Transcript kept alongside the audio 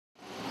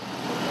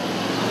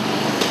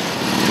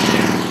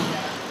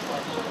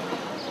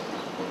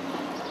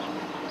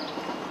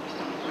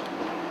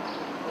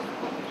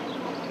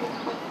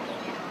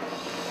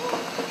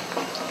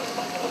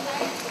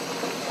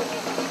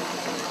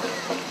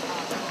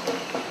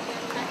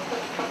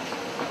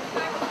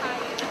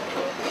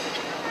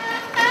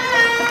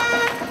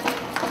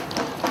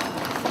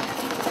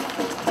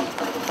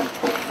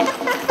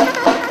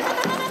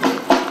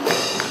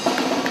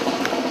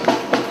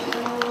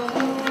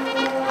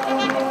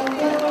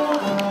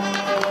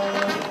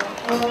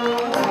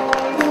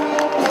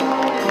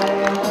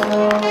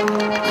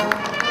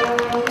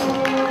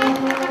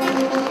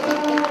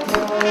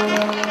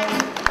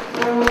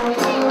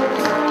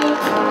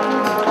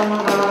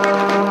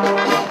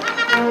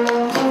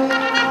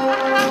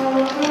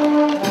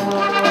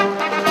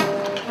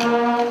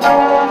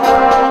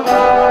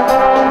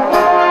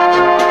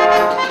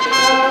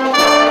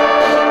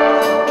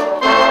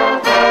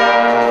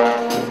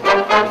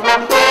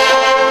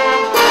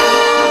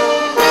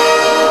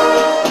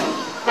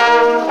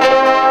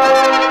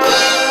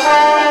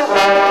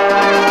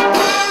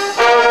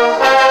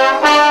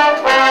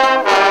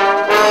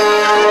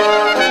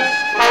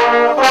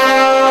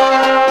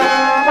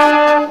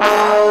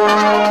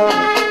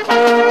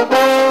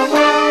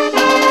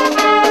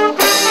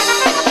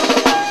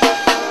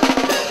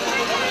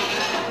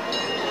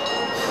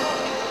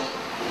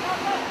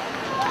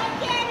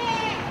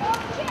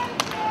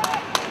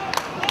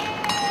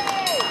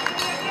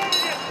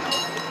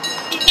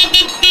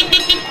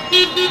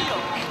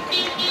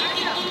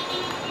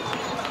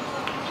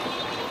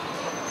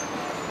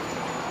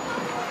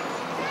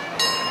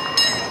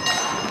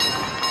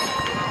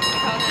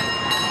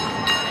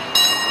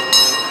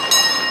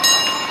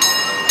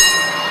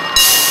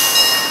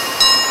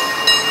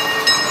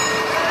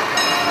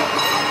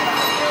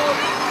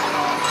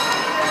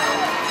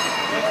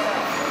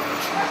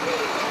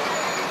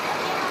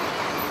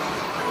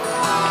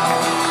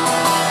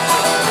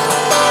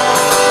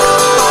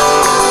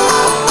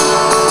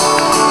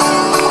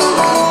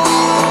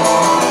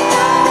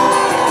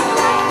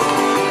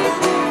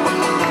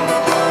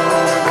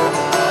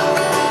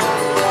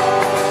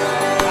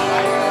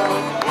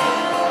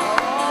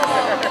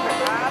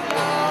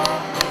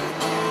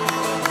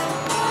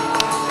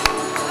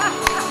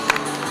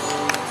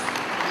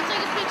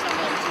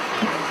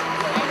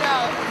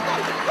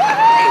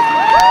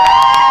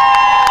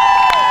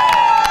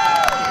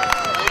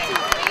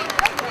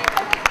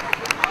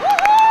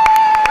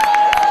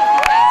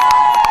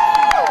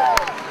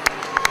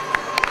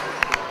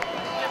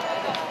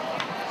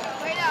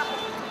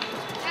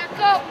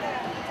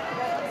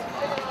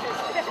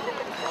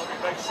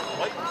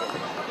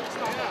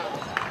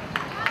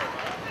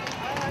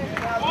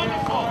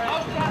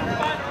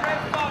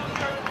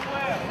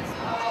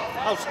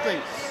How's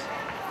things?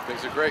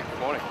 Things are great. Good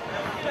morning.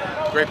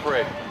 Great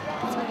parade.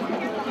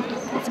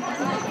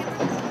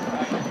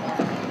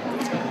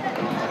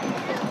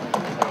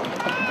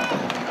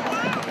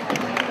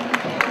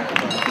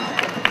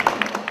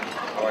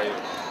 How are you?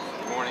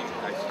 Good morning.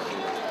 Nice to see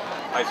you.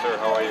 Hi, sir.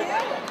 How are you?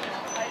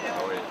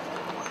 How are you?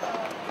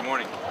 Good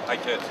morning. Hi,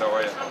 kids. How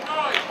are you? Good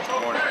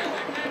morning.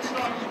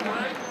 Good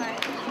morning.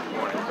 Good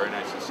morning. Very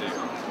nice to see you.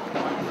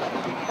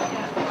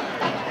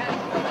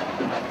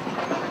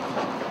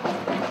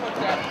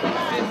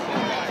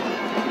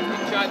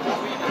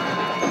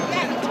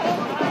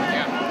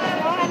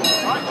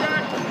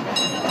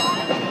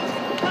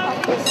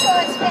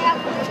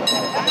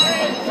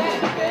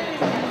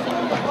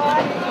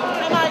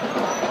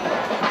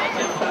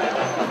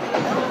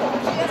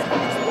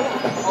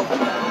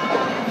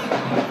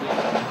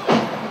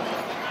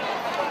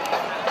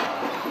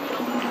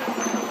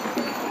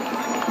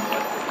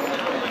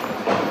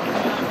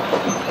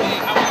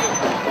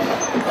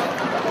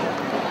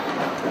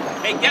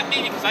 Hey, get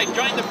me because I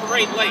joined the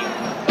parade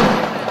late.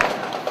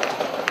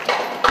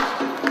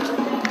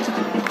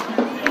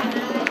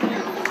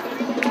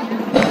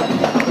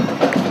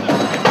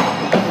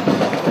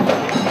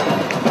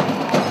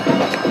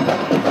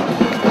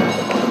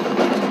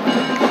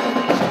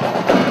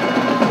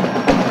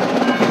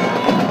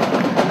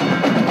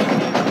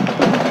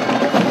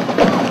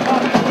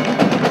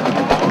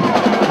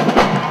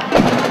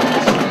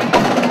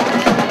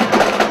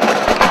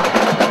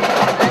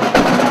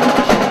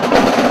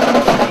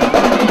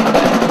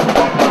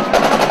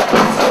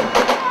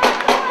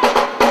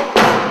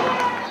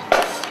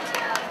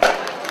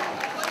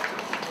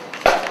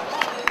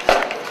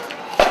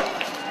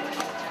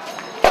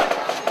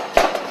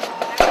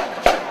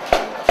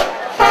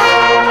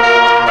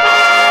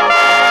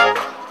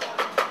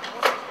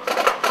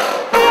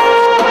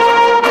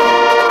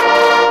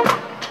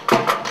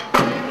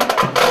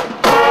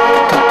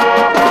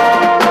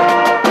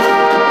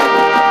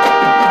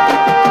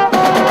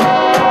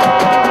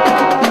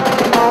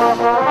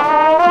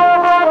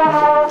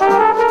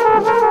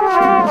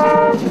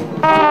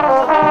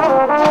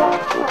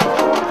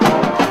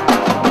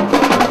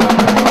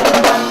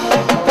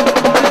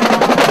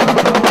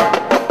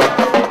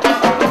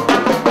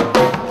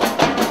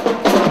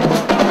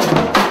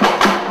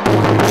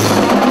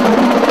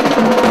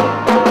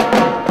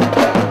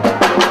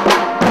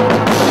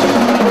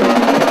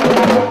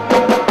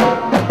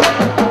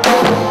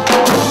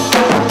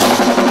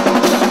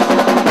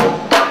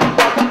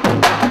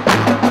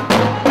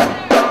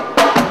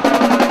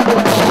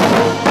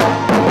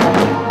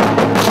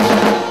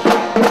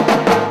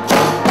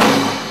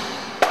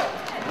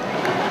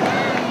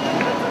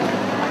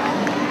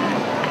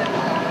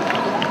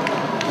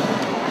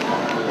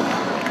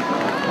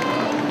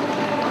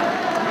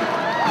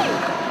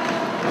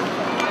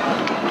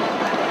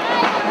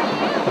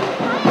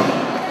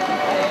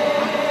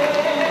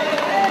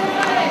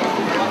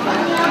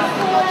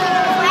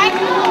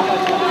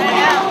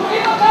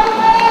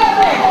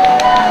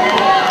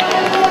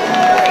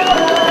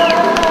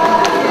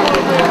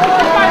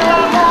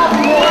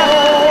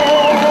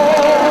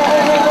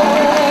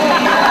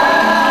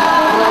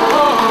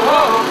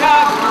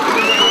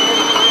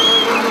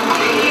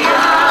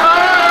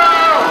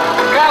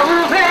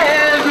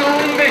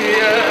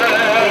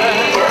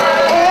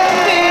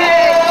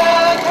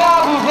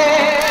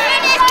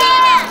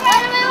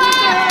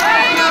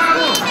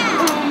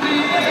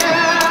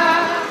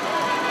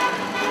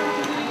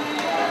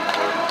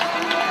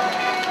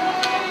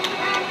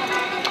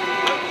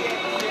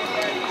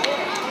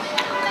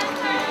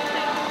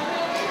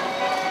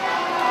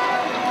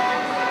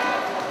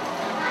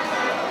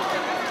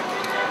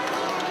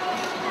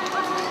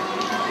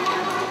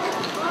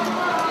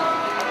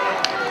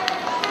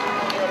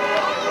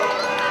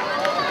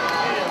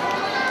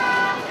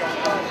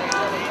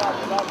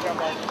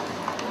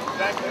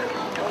 back there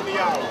on the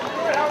aisle.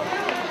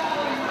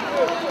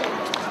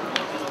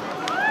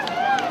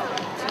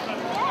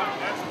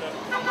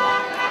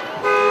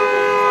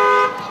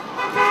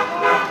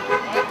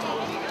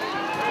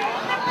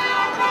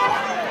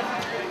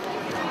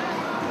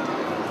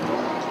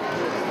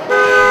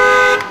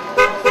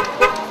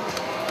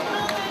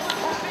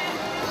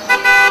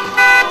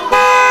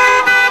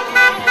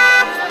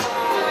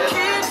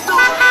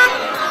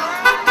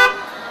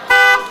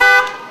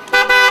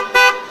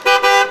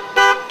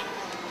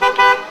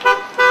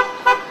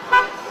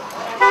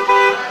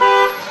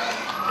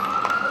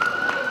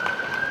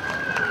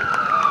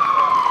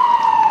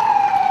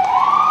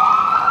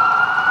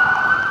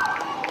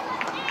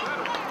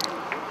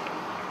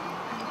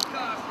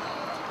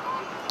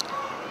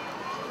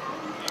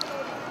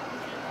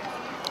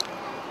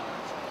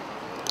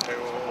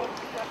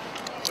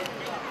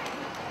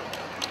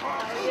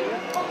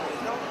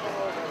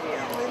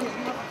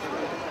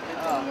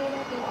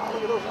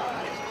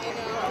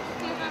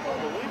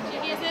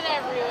 Genius in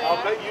everywhere.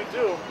 I'll bet you do.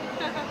 You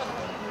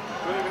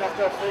don't even have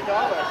to have fake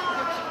eyelashes.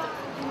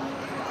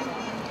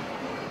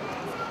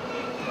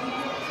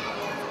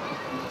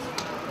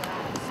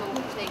 So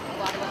thick, a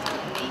lot of us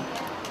don't make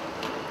it.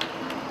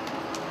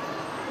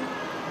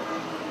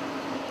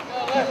 Go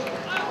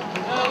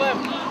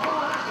left,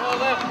 go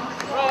left,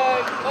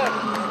 right, left,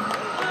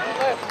 go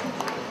left,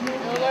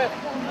 go left,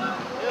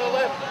 go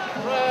left,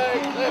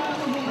 right,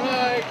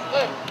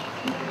 left,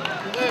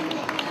 left,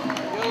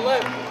 go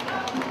left,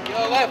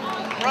 go left,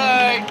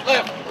 right,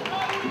 left,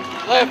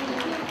 left.